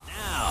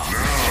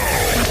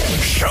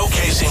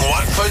showcasing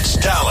Watford's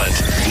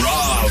talent.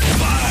 Raw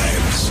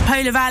Vibes.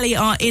 Polar Valley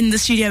are in the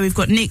studio. We've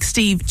got Nick,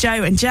 Steve,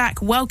 Joe and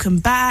Jack. Welcome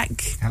back.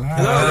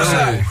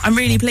 Hello. I'm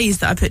really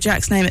pleased that I put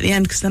Jack's name at the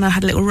end because then I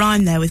had a little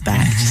rhyme there with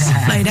back.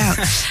 Just flowed out.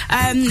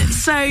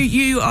 So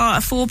you are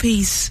a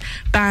four-piece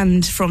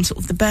band from sort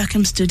of the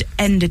Berkhamsted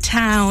end of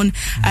town.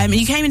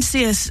 You came in to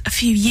see us a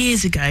few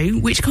years ago,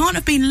 which can't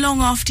have been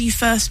long after you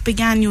first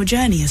began your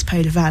journey as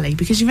Polar Valley,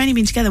 because you've only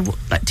been together, what,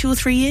 like 2 or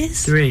 3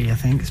 years? 3, I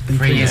think. It's been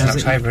 3 years in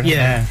October.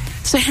 Yeah.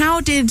 So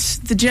how did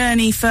the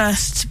journey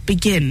first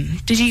begin?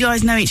 Did you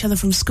guys know each other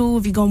from school?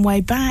 Have you gone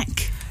way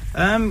back?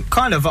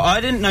 Kind of.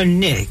 I didn't know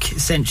Nick,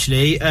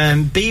 essentially.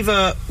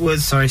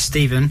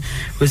 Stephen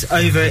was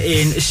over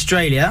in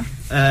Australia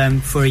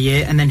for a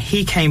year, and then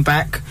he came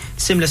back,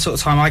 similar sort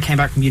of time I came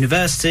back from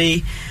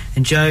university,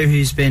 and Joe,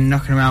 who's been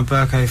knocking around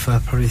Burko for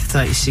probably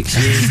 36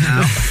 years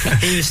now,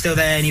 he was still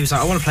there, and he was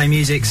like, I want to play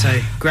music, so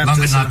grabbed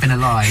Longer us. than I've been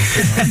alive.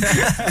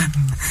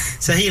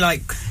 So he,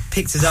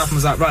 picked us up and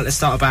was like, right, let's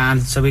start a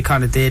band. So we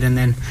kind of did, and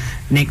then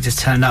Nick just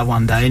turned up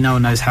one day. No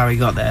one knows how he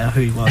got there,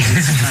 who he was. He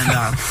just turned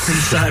up. He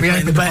started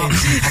playing the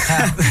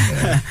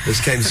bass.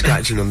 Just came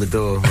scratching on the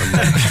door one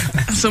day.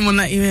 Someone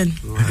let you in.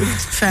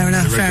 Fair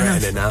enough, fair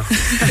enough. It now.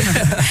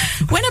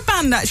 When a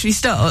band actually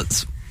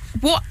starts,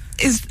 what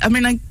is... I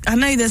mean, I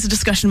know there's a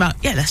discussion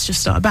about, let's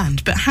just start a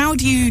band, but how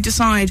do you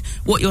decide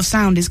what your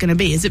sound is going to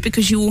be? Is it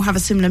because you all have a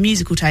similar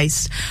musical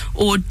taste,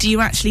 or do you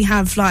actually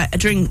have, a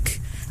drink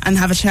and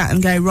have a chat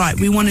and go, right,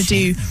 we want to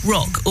do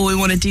rock, or we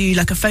want to do,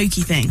 a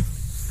folky thing?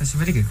 That's a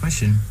really good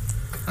question.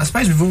 I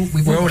suppose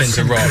we're all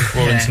into rock,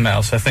 we're all into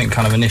metal, so I think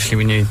kind of initially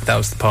we knew that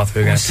was the path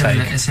we were going to take.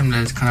 It's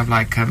similar, kind of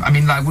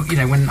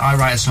when I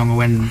write a song or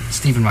when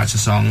Stephen writes a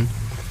song,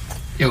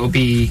 it will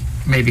be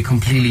maybe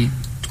completely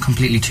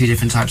 2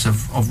 different types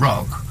of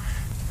rock,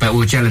 but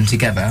we'll gel them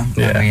together.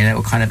 Yeah. And it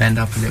will kind of end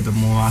up a little bit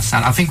more our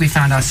sound. I think we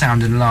found our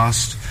sound in the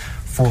last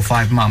 4 or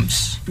 5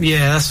 months.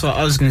 Yeah, that's what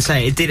I was going to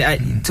say. It did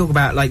talk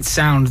about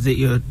sound that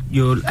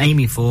you're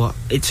aiming for.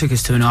 It took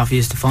us 2.5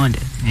 years to find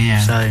it.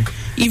 Yeah. So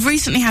you've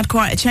recently had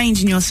quite a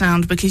change in your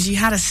sound, because you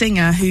had a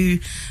singer who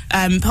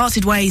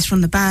parted ways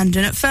from the band,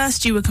 and at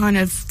first you were kind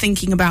of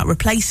thinking about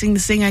replacing the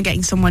singer,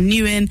 getting someone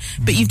new in,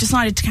 but you've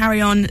decided to carry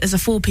on as a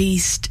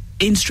 4-piece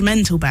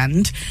instrumental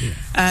band.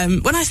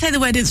 When I say the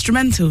word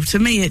instrumental, to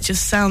me it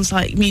just sounds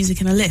like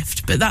music in a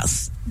lift, but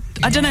that's...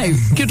 I don't know.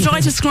 Could I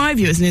describe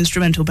you as an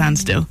instrumental band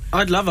still?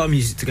 I'd love our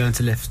music to go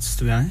into lifts,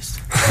 to be honest.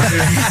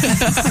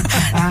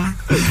 A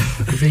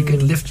very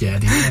good lift, yeah.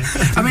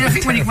 I mean, I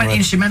think when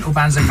instrumental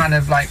bands are kind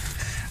of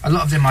a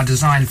lot of them are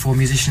designed for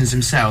musicians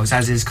themselves,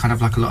 as is kind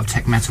of a lot of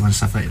tech metal and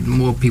stuff.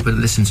 More people that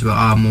listen to it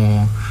are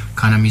more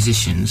kind of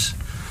musicians.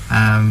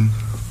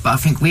 But I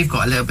think we've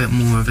got a little bit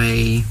more of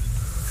a...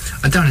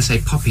 I don't want to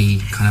say poppy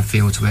kind of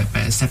feel to it,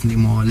 but it's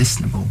definitely more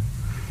listenable,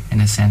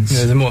 in a sense. Yeah,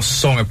 there's a more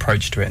song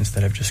approach to it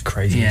instead of just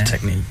crazy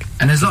technique.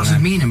 And there's lots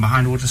of meaning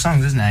behind all the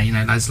songs, isn't there?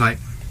 There's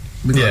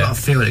we've got a lot of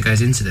feel that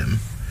goes into them,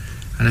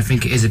 and I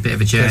think it is a bit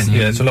of a journey.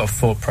 There's a lot of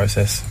thought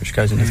process which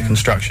goes into the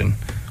construction,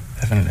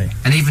 definitely.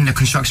 And even the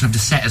construction of the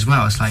set as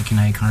well. It's we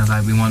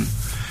want,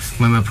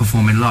 when we're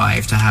performing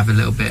live, to have a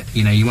little bit,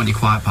 you want your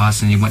quiet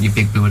parts and you want your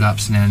big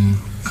build-ups, and then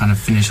kind of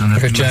finish on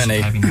a journey.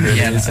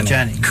 A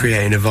journey.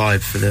 Creating a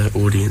vibe for the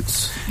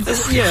audience.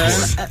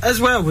 As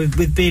well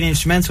with being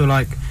instrumental,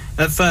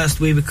 at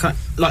first we were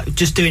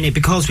just doing it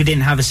because we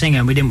didn't have a singer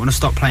and we didn't want to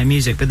stop playing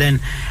music, but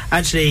then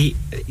actually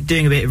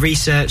doing a bit of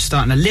research,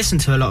 starting to listen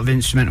to a lot of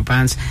instrumental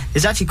bands,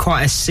 there's actually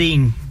quite a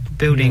scene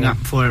building up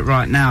for it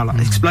right now,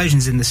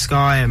 Explosions in the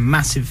Sky, a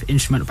massive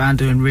instrumental band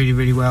doing really,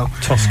 really well.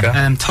 Tosca.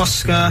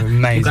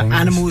 You've got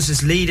Animals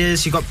as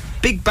leaders, you've got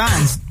big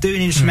bands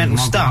doing instrumental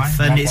stuff,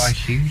 and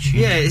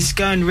it's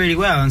going really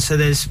well. And so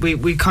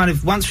we kind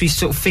of, once we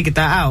sort of figured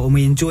that out and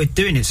we enjoyed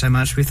doing it so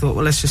much, we thought,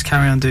 well, let's just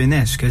carry on doing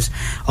this, because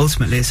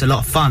ultimately it's a lot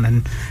of fun.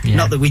 And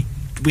not that we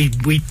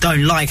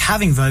don't like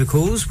having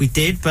vocals, we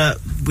did, but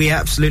we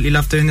absolutely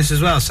love doing this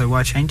as well, so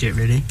why change it,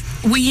 really?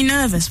 Were you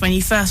nervous when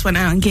you first went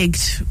out and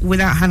gigged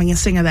without having a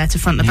singer there to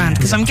front the band?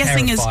 Because I'm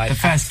guessing the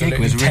first gig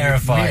was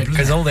terrified,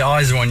 because all the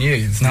eyes are on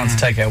you. There's no one to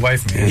take it away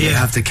from you. You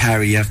have to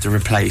carry, you have to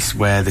replace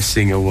where the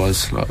singer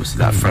was,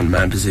 that front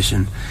man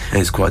position, and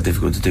it's quite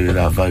difficult to do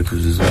without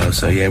vocals as well,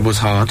 so it was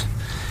hard.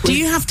 Do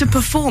you have to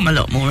perform a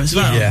lot more as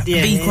well? Yeah.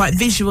 Be quite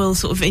visual,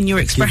 sort of in your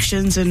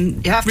expressions,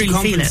 and you have really to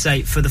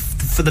compensate for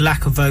the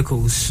lack of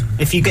vocals.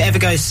 If you ever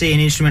go see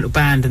an instrumental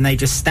band and they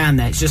just stand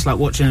there, it's just like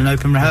watching an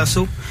open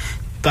rehearsal.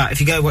 But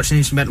if you go watch an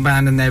instrumental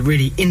band and they're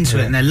really into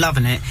it and they're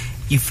loving it,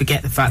 you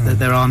forget the fact that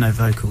there are no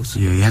vocals.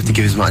 Yeah, you have to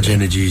give as much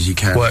energy as you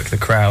can. Work the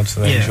crowd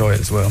so they enjoy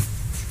it as well.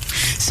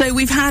 So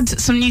we've had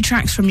some new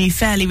tracks from you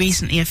fairly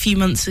recently, a few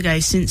months ago,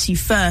 since you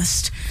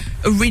first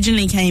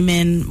originally came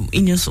in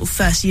your sort of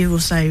first year or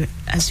so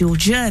as your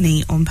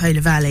journey on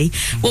Polar Valley.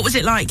 What was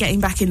it like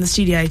getting back in the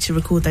studio to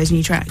record those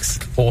new tracks?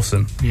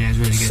 Awesome. Yeah, it was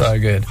really good. So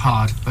good.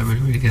 Hard, but really,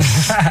 really good.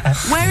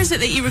 Where is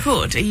it that you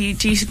record? Do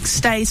you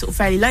stay sort of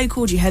fairly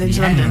local? Do you head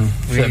into London?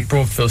 It's at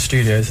Broadfield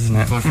Studios, isn't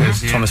it?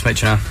 Broadfield, Thomas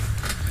Mitchell.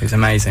 He's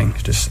amazing.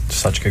 Just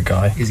such a good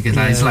guy. He's a good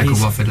lad. He's like a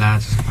Watford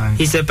lad.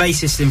 He's the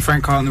bassist in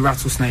Frank Hart and the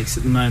Rattlesnakes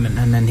at the moment,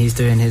 and then he's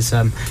doing his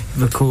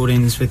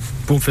recordings with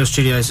Broadfield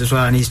Studios as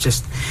well. And he's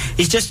just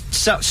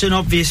such an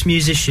obvious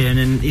musician,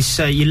 and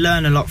you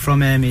learn a lot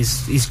from him.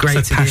 He's great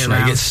so to passionate. be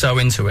around. He gets so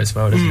into it as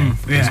well, doesn't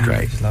he? Yeah. He's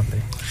great. He's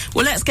lovely.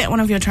 Well, let's get one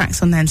of your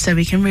tracks on then, so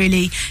we can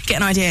really get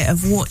an idea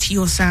of what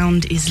your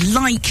sound is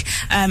like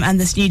and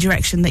this new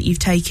direction that you've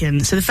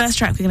taken. So the first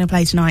track we're going to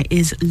play tonight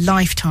is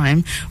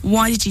Lifetime.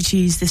 Why did you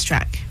choose this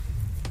track?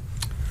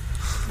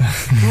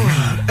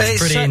 It's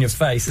pretty in your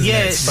face, isn't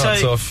it? It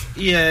starts off.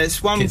 Yeah,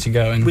 it's one. Gets you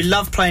going. We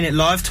love playing it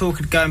live.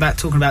 Talking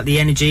about the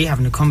energy,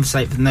 having a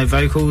conversation with no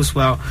vocals.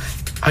 Well,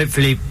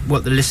 hopefully,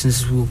 what the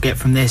listeners will get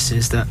from this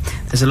is that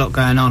there's a lot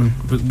going on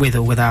with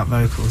or without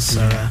vocals.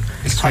 So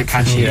it's quite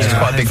catchy. Yeah, it's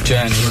quite a big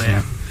journey, isn't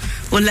it?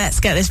 Well, let's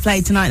get this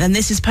played tonight then.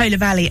 This is Polar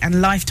Valley and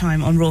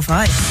Lifetime on Raw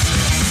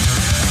 5.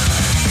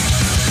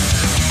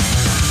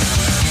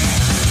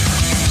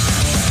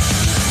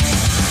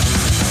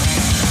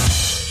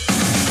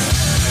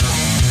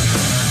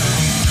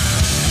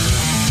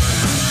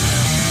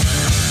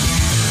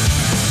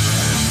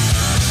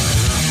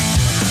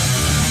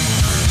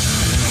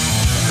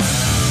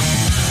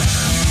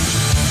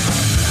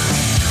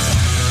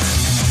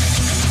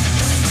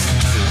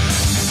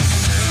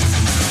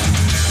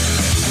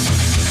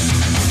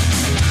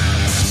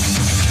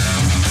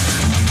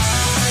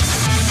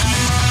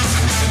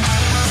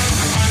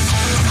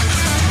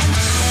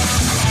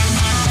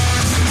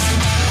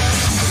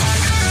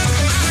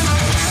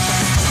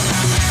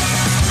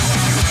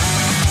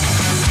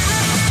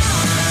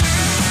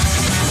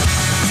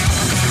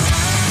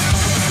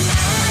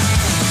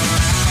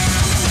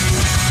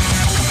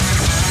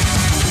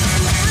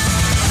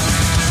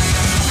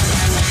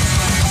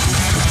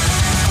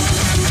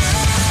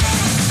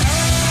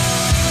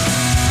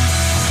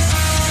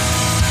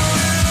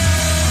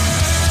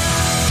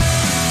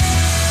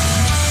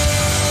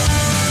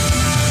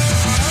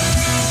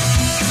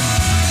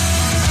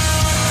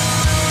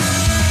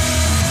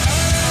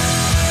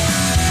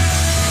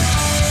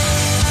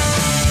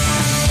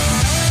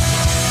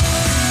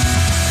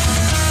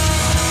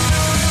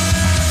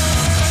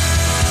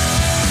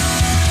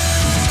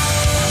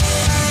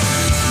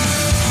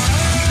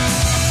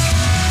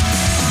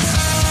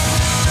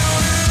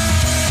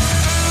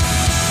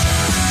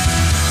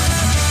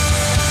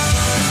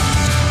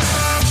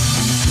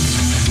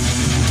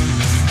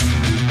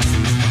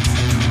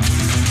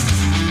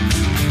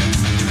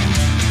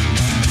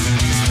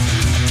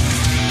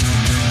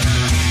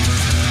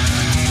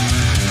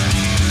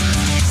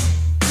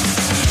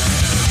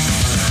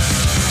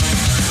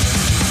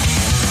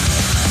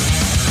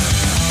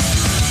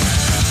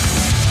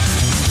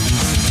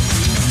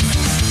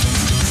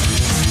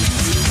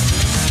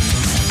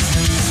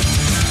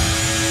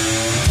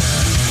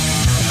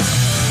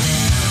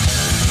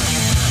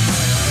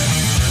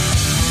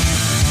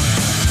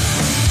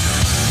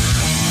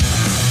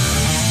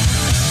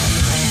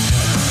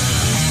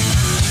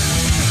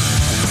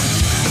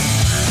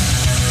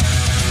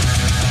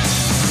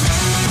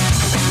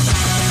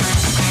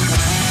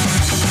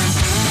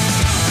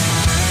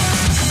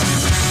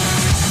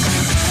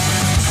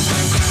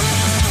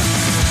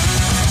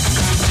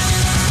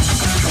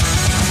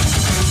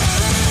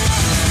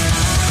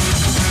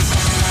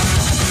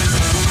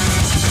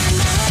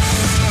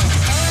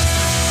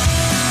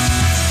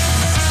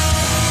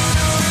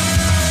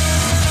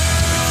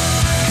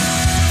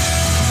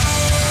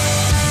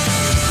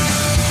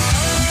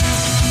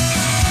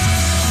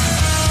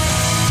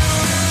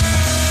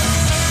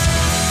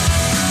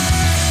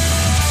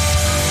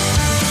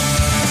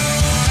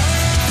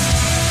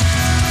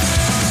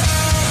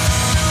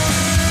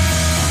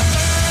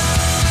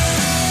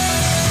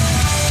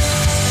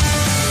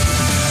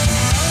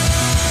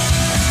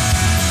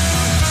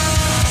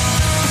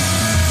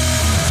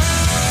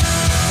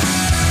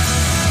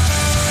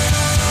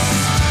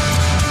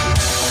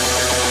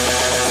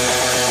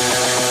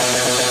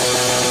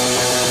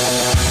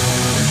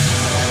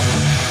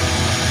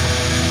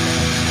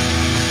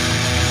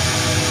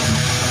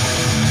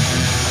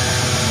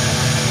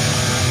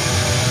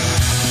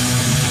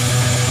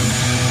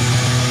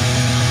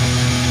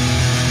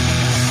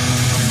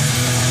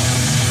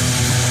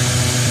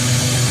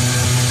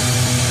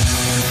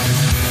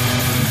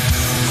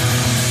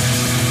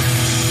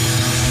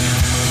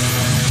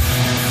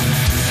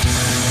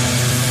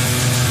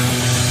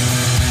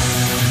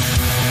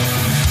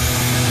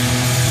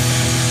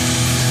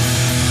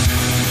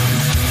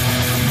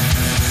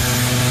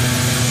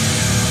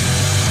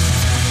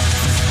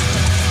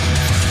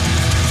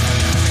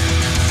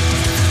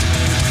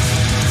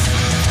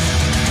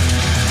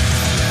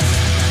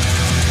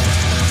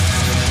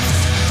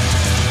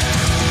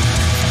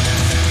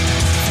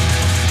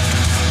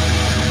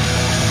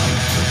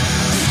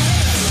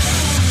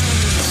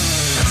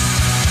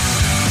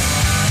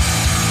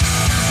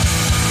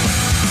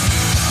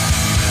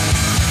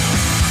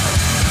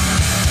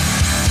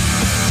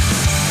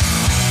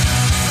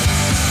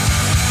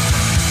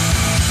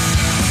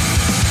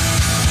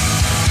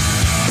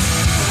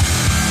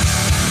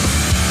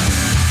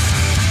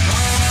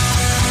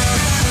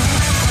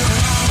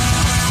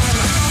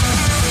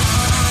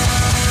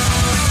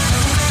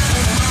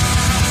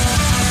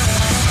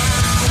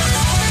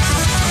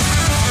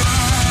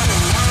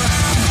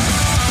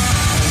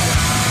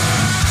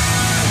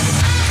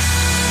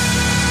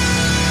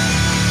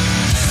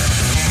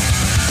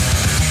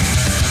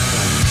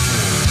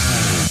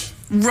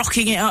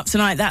 rocking it up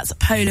tonight. That's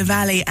Polar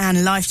Valley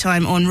and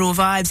Lifetime on Raw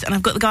Vibes, and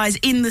I've got the guys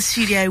in the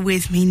studio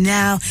with me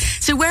now.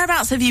 So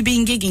whereabouts have you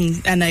been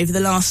gigging and over the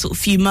last sort of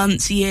few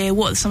months, year?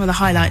 What are some of the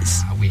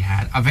highlights?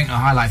 I think the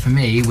highlight for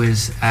me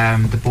was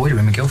the Boiler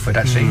Room in Guildford,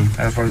 actually.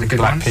 That was probably the good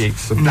Black ones.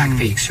 Peaks. The Black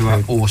Peaks, who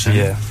are awesome.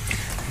 Yeah,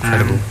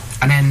 incredible.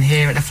 And then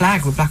here at the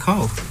Flag with Black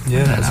Hole.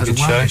 Yeah, that was a good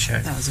wild show.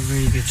 That was a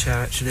really good show,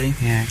 actually.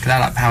 Yeah, because they're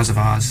like pals of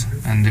ours,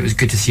 and it was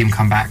good to see them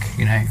come back,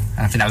 you know. And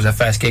I think that was their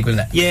first gig,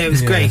 wasn't it? Yeah, it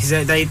was great,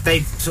 because they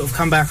sort of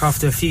come back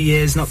after a few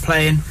years not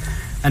playing,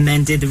 and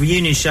then did the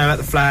reunion show at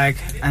the Flag,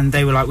 and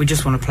they were like, we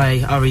just want to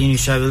play our reunion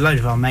show with a load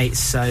of our mates.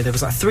 So there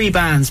was like 3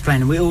 bands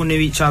playing, and we all knew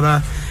each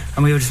other,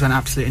 and we all just went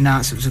absolutely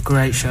nuts. It was a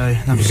great show.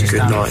 That was just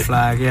down at the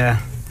Flag, yeah.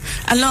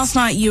 And last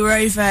night you were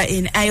over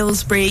in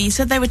Aylesbury. You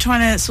said they were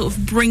trying to sort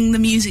of bring the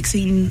music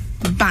scene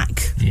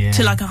back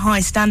to like a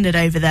high standard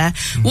over there.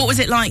 What was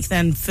it like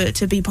then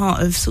to be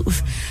part of sort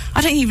of,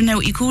 I don't even know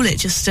what you call it,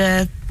 just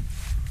I'm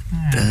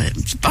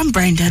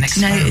brain dead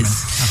to know.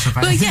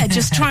 Well, yeah,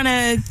 just trying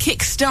to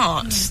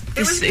kick-start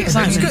this excitement. It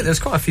was good. There was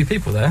quite a few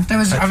people there. There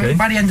was, I mean,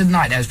 by the end of the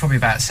night, there was probably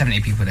about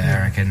 70 people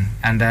there, I reckon.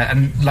 And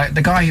like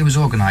the guy who was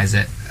organised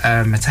it,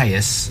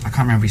 Matthias, I can't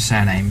remember his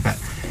surname, but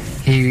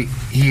he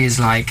is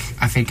like,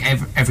 I think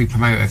every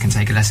promoter can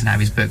take a lesson out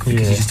of his book,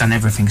 because he's just done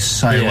everything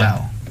so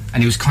well,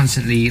 and he was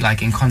constantly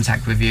like in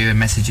contact with you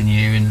and messaging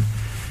you, and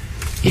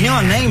you know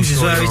our names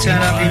as well. He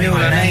turned up, he knew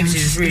all our names. He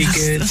was really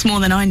good. That's more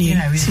than I knew. You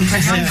know, he's a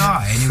professional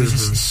guy, and he was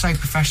just so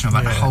professional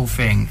about the whole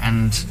thing.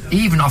 And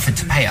he even offered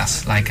to pay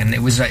us, like, and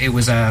it was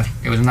an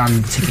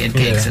unticketed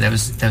gig, so there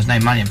was no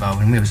money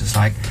involved, and we was just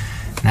like,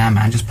 nah,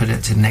 man, just put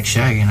it to the next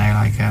show, you know,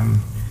 like,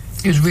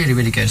 it was really,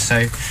 really good.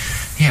 So,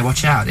 yeah,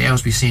 watch out. The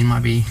Aylesbury scene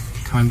might be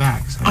coming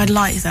back. So. I'd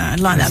like that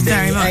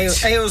very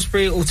much.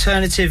 Aylesbury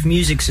Alternative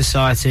Music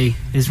Society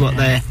is what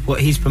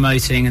he's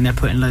promoting, and they're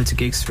putting loads of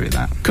gigs through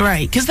that.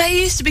 Great, because there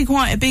used to be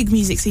quite a big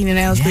music scene in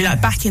Aylesbury,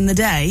 like back in the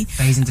day.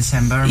 Days in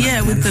December.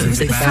 Yeah, with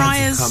the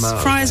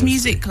Friars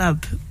Music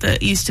Club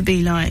that used to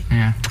be like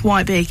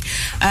quite big.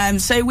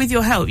 So with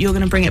your help, you're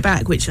going to bring it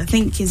back, which I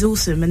think is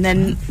awesome. And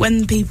then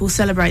when people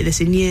celebrate this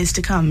in years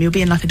to come, you'll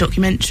be in like a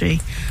documentary.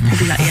 You'll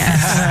be like,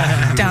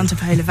 yes, down to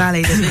Polar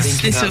Valley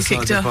that this all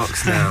kicked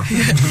off. Now.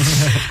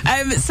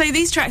 So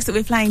these tracks that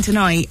we're playing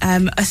tonight are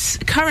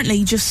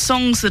currently just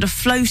songs that are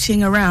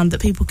floating around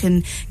that people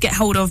can get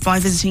hold of by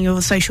visiting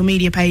your social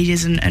media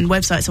pages and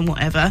websites and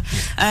whatever.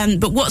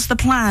 But what's the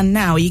plan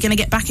now? Are you going to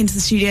get back into the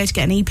studio to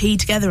get an EP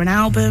together, an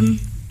album?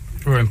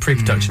 We're in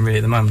pre-production really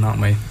at the moment,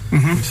 aren't we?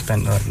 We've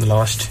spent the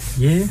last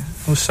year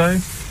or so,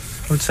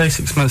 I would say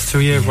 6 months to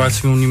a year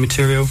writing all new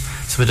material.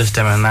 So we're just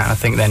demoing that, and I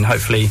think then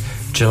hopefully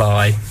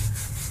July,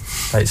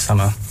 late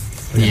summer,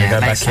 we're going to go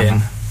back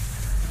in.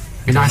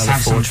 Be nice to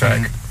have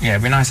something. Yeah,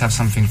 it'd be nice to have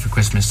something for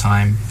Christmas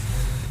time,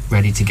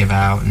 ready to give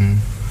out.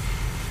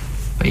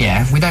 But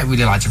yeah, we don't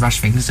really like to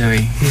rush things, do we?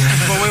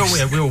 Yeah.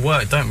 Well, we all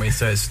work, don't we?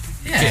 So it's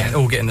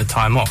getting the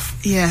time off.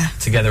 Yeah.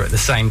 Together at the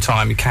same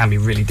time, it can be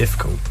really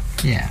difficult.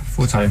 Yeah,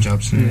 full-time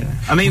jobs.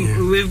 I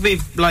mean,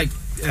 we've like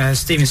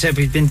Stephen said,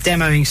 we've been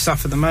demoing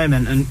stuff at the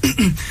moment, and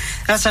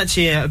that's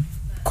actually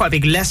quite a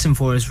big lesson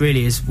for us.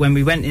 Really, is when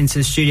we went into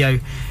the studio,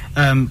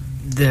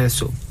 the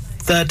sort of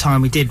third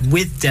time we did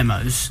with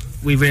demos.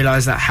 We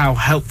realised that how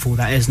helpful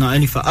that is, not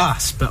only for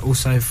us but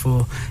also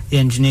for the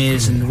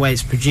engineers and the way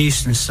it's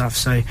produced and stuff.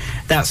 So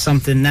that's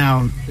something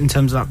now in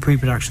terms of like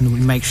pre-production that we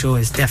make sure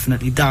is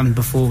definitely done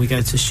before we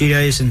go to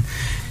studios, and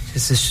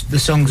just the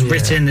song's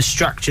written, the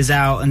structure's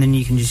out, and then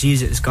you can just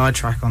use it as guide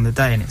track on the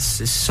day, and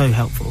it's so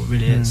helpful, it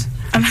really is.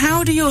 And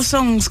how do your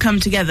songs come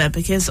together?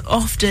 Because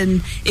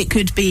often it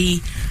could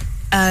be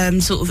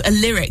sort of a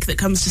lyric that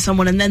comes to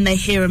someone and then they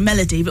hear a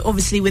melody, but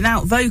obviously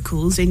without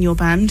vocals in your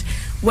band,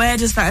 where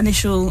does that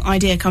initial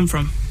idea come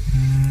from?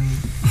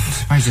 I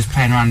suppose just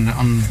playing around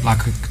on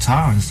like a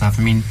guitar and stuff.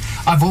 I mean,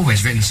 I've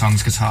always written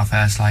songs guitar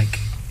first,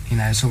 like, you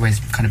know, it's always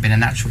kind of been a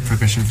natural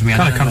progression for me. It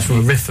kind of comes from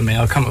a riff for me.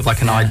 I'll come up with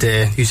like an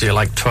idea, usually at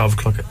like 12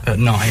 o'clock at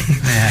night,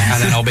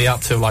 and then I'll be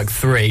up till like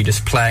 3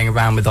 just playing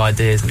around with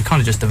ideas, and it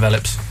kind of just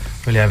develops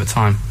really over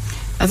time.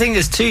 I think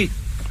there's two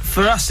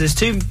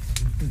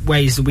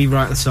ways that we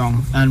write the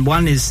song, and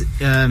one is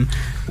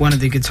one of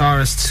the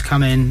guitarists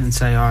come in and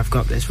say, I've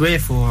got this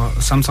riff, or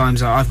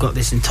sometimes I've got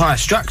this entire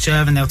structure,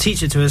 and they'll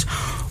teach it to us,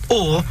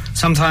 or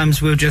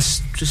sometimes we'll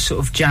just sort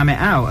of jam it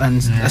out,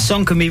 and a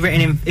song can be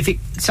written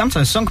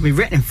sometimes a song can be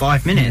written in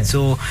 5 minutes,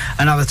 or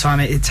another time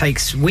it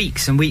takes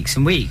weeks and weeks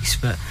and weeks,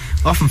 but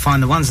I often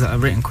find the ones that are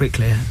written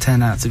quickly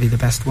turn out to be the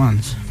best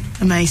ones.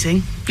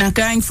 Amazing. Now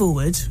going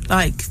forward,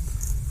 like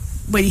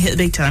when you hit the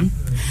big time,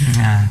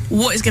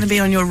 what is going to be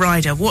on your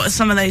rider? What are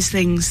some of those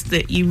things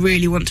that you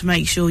really want to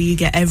make sure you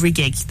get every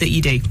gig that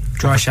you do?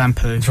 Dry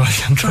shampoo. Dry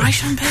shampoo.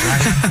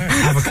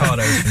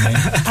 Avocados for me.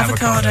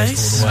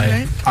 Avocados all the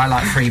way. I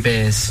like free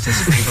beers.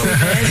 Just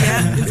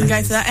yeah, we can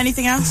go for that.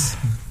 Anything else?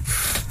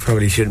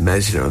 Probably shouldn't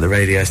mention it on the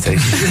radio station.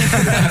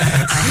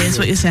 Here's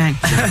what you're saying.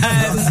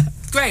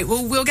 Great.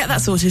 Well, we'll get that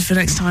sorted for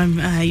next time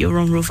you're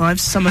on Raw Vibes.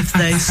 Some of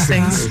those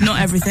things,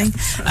 not everything.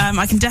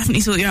 I can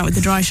definitely sort you out with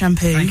the dry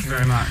shampoo. Thank you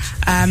very much.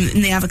 And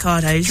the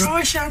avocados.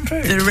 Dry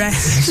shampoo. The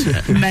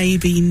rest,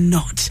 maybe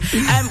not.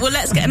 Well,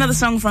 let's get another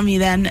song from you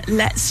then.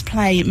 Let's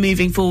play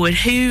Moving Forward.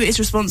 Who is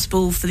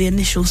responsible for the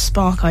initial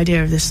spark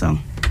idea of this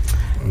song?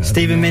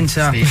 Stephen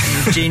Minter,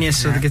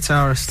 genius of the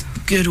guitarist.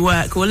 Good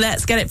work. Well,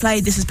 let's get it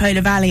played. This is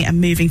Polar Valley and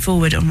Moving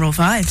Forward on Raw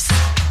Vibes.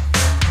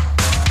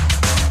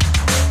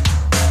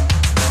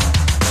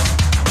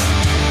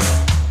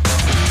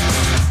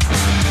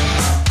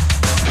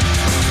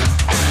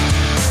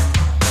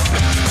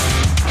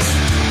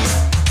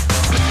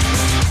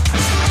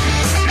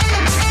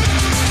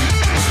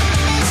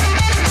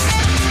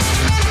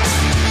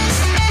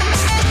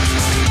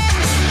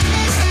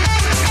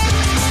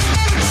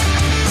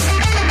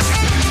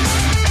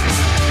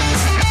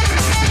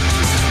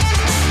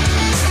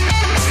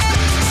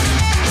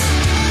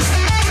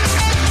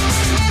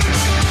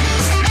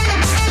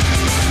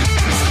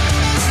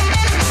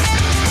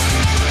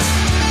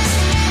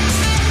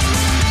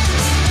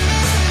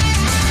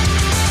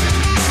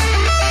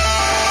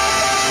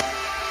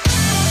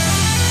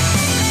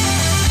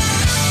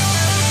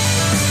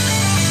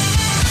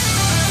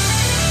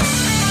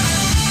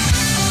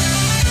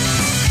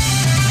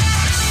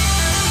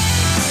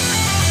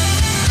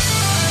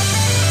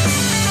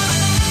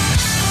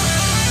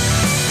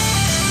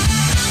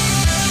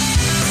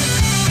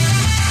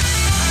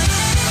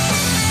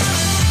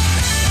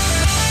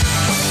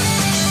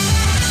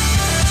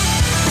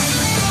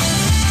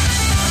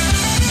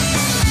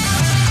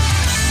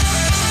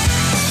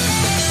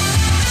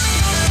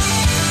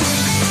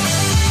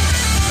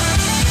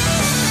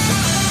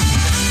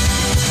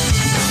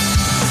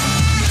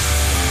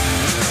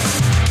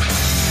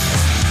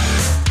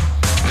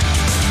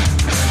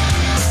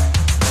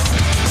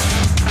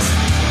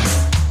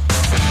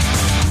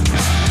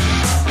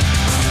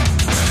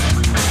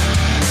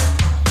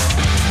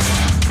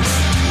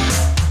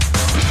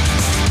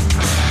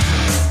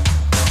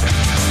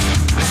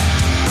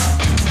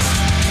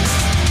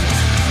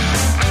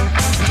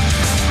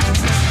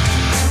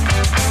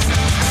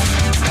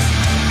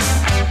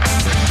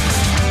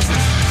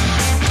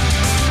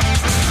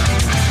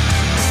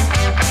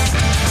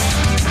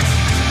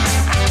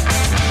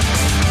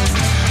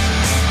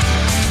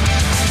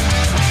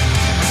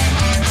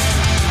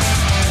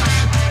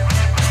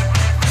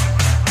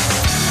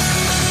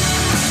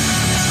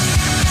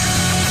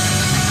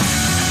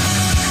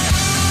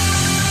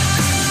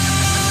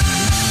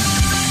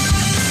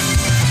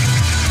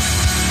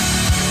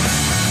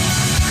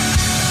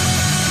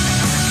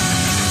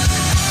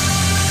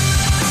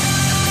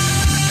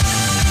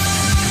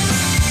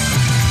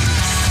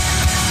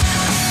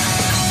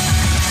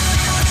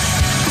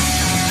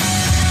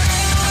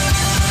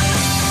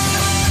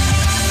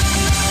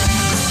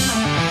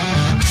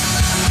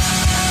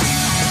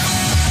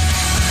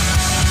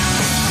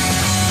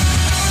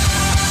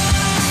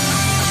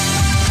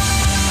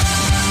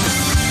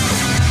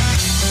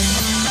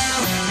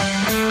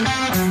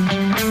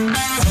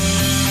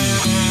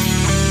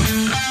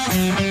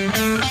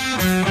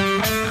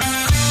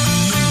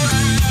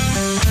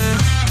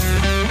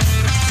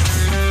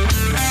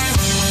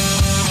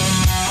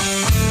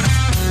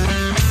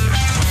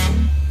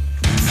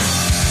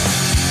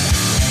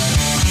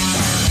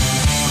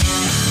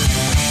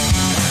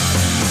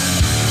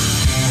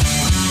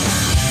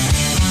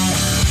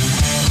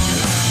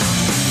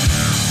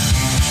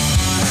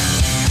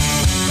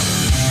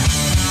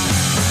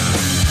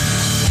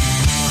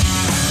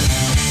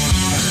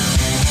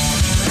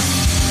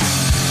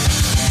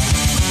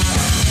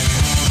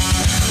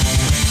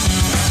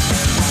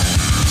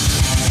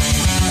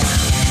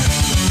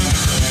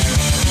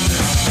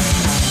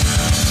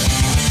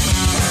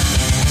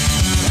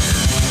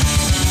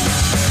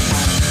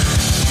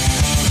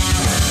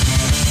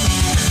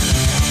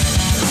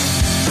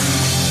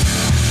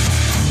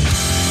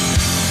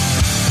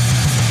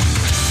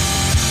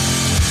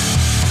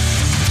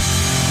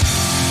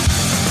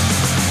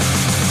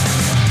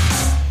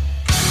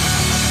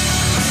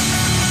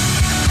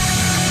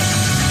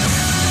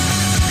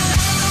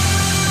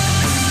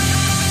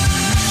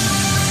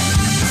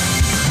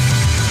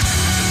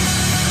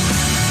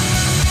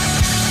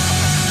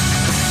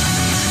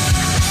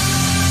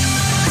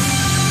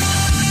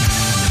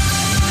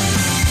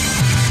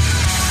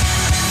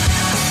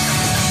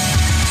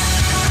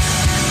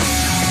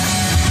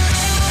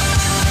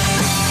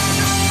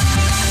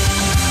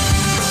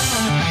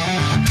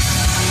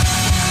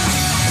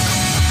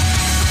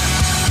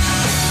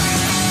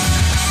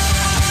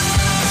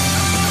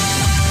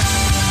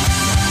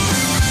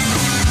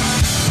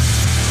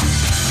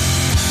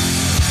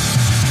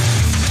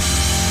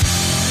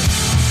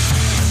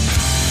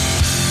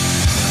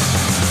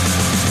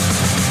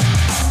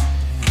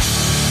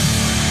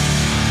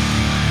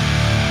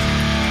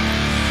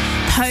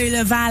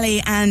 Polar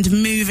Valley and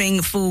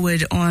Moving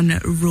Forward on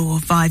Raw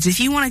Vibes. If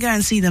you want to go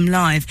and see them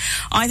live,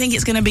 I think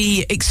it's going to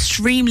be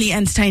extremely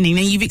entertaining.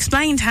 Now, you've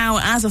explained how,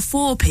 as a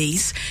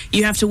four-piece,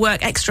 you have to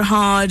work extra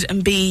hard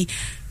and be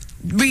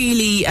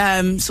really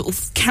sort of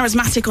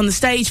charismatic on the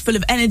stage, full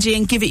of energy,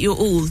 and give it your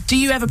all. Do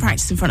you ever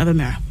practice in front of a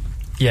mirror?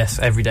 Yes,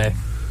 every day.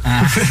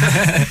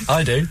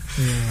 I do.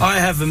 I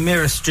have a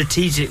mirror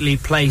strategically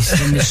placed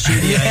in the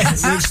studio,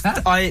 which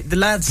the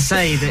lads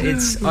say that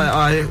it's.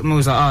 I'm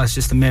always like, it's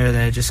just a mirror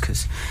there, just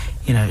because,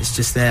 it's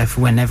just there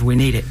for whenever we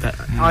need it. But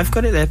I've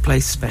got it there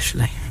placed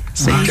specially.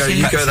 So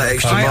you go that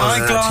extra mile.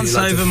 I glance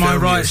over my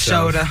right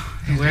shoulder.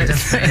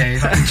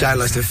 Jack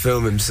likes to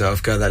film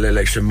himself, go that little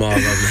extra mile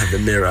rather than have the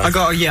mirror. I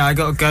got a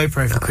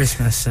GoPro for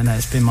Christmas, and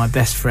it's been my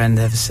best friend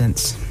ever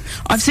since.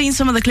 I've seen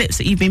some of the clips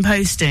that you've been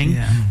posting.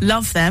 Yeah.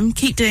 Love them.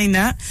 Keep doing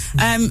that.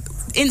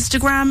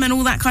 Instagram and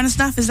all that kind of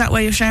stuff, is that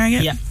where you're sharing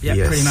it? Yeah,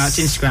 Yes. pretty much.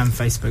 Instagram,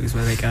 Facebook is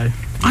where they go.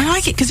 I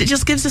like it because it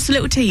just gives us a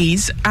little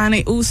tease, and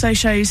it also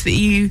shows that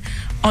you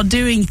are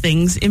doing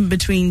things in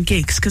between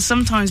gigs, because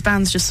sometimes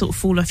bands just sort of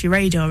fall off your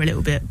radar a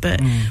little bit,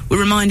 but we're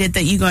reminded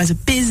that you guys are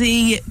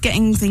busy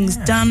getting things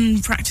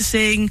done,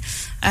 practicing,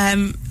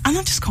 and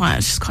I'm just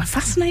quite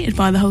fascinated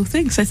by the whole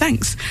thing, so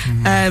thanks.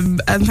 And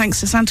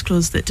thanks to Santa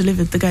Claus that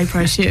delivered the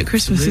GoPro shoot at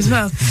Christmas as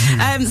well.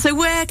 So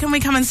where can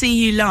we come and see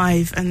you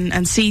live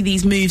and see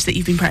these moves that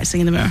you've been practicing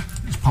in the mirror?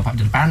 Just pop up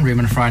to the band room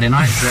on a Friday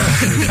night.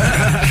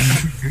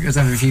 Because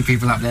I have a few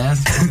people up there,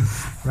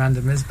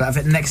 randomers. But I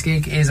think the next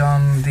gig is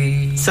on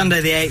the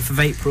Sunday the 8th of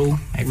April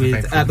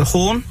at the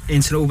Horn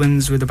in St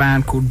Albans with a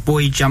band called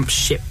Boy Jump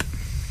Ship.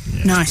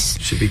 Yeah. Nice.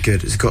 Should be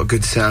good. It's got a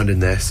good sound in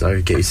there,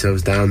 so get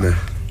yourselves down there.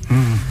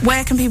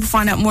 Where can people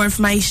find out more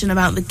information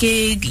about the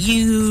gig,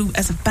 you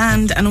as a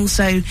band, and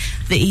also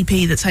the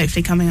EP that's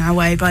hopefully coming our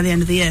way by the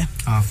end of the year?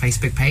 Our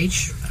Facebook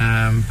page,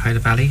 Polar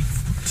Valley.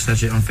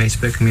 Search it on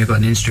Facebook, and we've got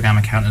an Instagram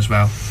account as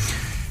well.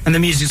 And the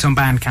music's on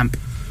Bandcamp.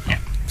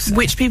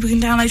 Which people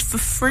can download for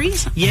free?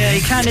 Yeah,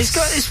 you can.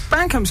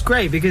 Bandcamp's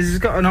great because it's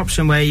got an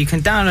option where you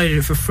can download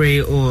it for free,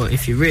 or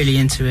if you're really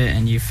into it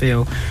and you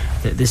feel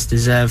that this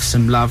deserves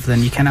some love,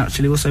 then you can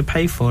actually also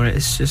pay for it.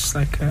 It's just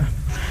like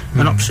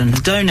an option, a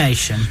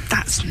donation.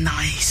 That's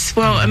nice.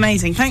 Well,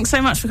 amazing. Thanks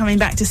so much for coming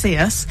back to see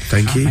us.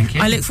 Thank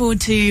you. I look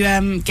forward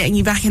to getting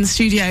you back in the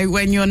studio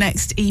when your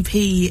next EP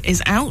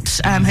is out,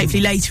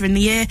 hopefully later in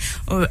the year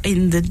or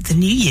in the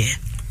new year.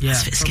 Yeah,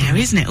 it's a bit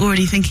scary, isn't it?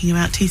 Already thinking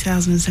about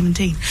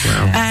 2017.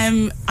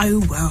 Wow.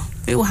 Oh, well,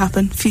 it will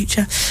happen.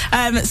 Future.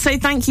 So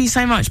thank you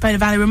so much, Polar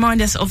Valley. Remind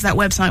us of that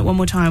website one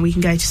more time. We can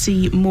go to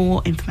see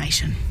more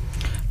information.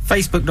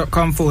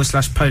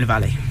 Facebook.com/Polar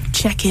Valley.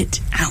 Check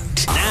it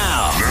out.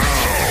 Now,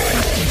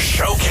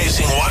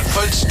 showcasing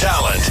Watford's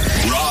talent,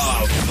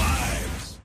 Rob